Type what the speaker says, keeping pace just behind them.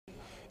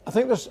I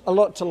think there's a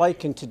lot to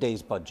like in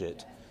today's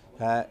budget.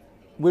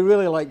 We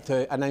really like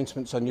the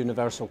announcements on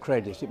universal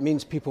credit. It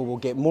means people will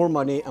get more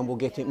money and will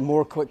get it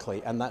more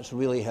quickly, and that's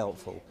really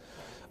helpful.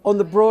 On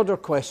the broader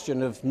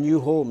question of new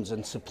homes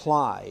and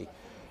supply,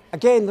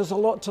 again, there's a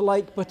lot to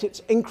like, but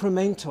it's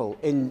incremental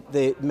in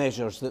the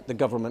measures that the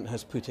government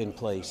has put in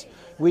place.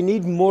 We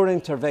need more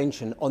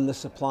intervention on the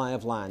supply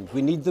of land.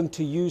 We need them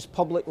to use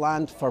public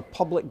land for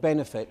public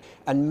benefit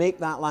and make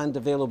that land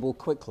available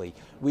quickly.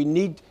 We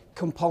need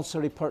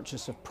compulsory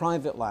purchase of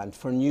private land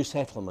for new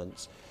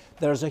settlements.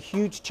 There's a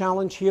huge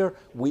challenge here.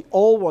 We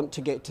all want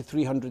to get to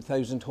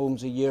 300,000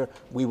 homes a year.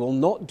 We will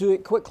not do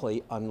it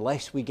quickly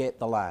unless we get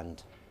the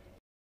land.